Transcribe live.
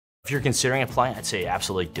If you're considering applying, I'd say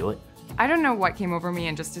absolutely do it. I don't know what came over me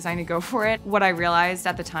and just decided to go for it. What I realized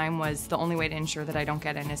at the time was the only way to ensure that I don't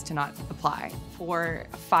get in is to not apply. For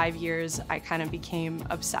 5 years, I kind of became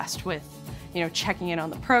obsessed with, checking in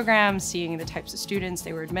on the program, seeing the types of students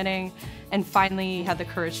they were admitting, and finally had the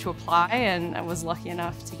courage to apply, and I was lucky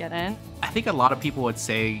enough to get in. I think a lot of people would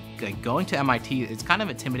say, like, going to MIT, it's kind of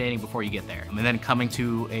intimidating before you get there. And then coming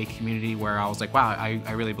to a community where I was like, wow,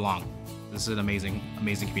 I really belong. This is an amazing,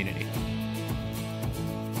 amazing community.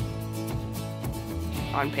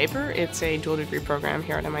 On paper, it's a dual degree program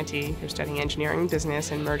here at MIT. You're studying engineering,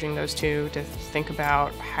 business, and merging those two to think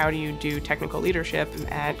about how do you do technical leadership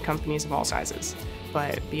at companies of all sizes.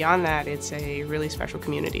 But beyond that, it's a really special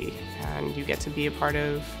community, and you get to be a part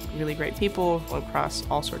of really great people across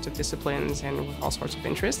all sorts of disciplines and with all sorts of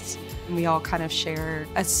interests. We all kind of share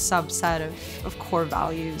a subset of core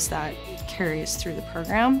values that carry us through the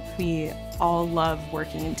program. We all love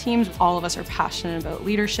working in teams. All of us are passionate about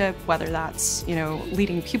leadership, whether that's,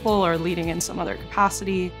 leading people or leading in some other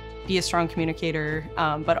capacity. Be a strong communicator,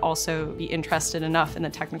 but also be interested enough in the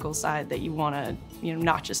technical side that you want to,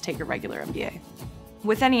 not just take a regular MBA.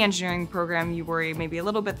 With any engineering program, you worry maybe a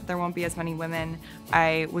little bit that there won't be as many women.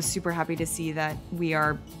 I was super happy to see that we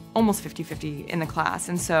are almost 50-50 in the class,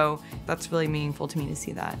 and so that's really meaningful to me to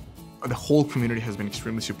see that. The whole community has been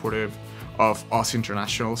extremely supportive of us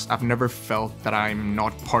internationals. I've never felt that I'm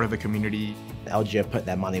not part of the community. The LGO put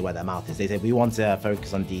their money where their mouth is. They said, we want to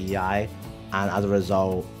focus on DEI, and as a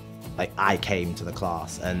result, I came to the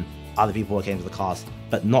class, and other people came to the class,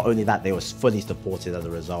 but not only that, they were fully supported as a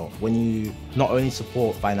result. When you not only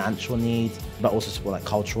support financial needs, but also support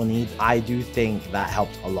cultural needs, I do think that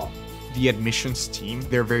helped a lot. The admissions team,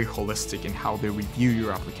 they're very holistic in how they review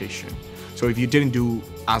your application. So if you didn't do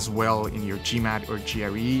as well in your GMAT or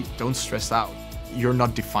GRE, don't stress out. You're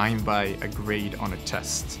not defined by a grade on a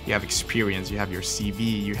test. You have experience, you have your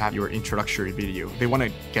CV, you have your introductory video. They want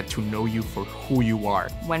to get to know you for who you are.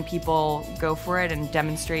 When people go for it and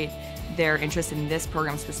demonstrate their interest in this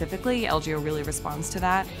program specifically, LGO really responds to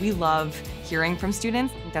that. We love hearing from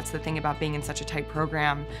students. That's the thing about being in such a tight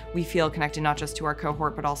program. We feel connected not just to our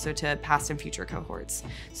cohort, but also to past and future cohorts.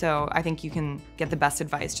 So I think you can get the best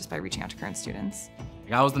advice just by reaching out to current students.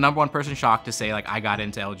 I was the #1 person shocked to say, I got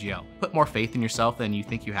into LGO. Put more faith in yourself than you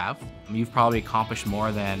think you have. You've probably accomplished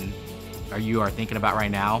more than you are thinking about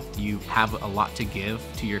right now. You have a lot to give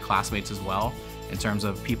to your classmates as well, in terms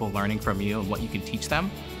of people learning from you and what you can teach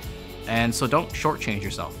them. And so don't shortchange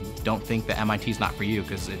yourself. Don't think that MIT is not for you,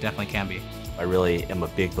 because it definitely can be. I really am a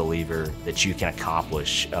big believer that you can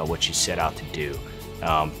accomplish what you set out to do,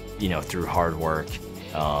 through hard work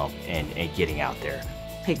and getting out there.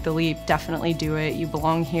 Take the leap, definitely do it. You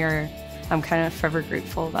belong here. I'm kind of forever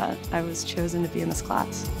grateful that I was chosen to be in this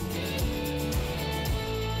class.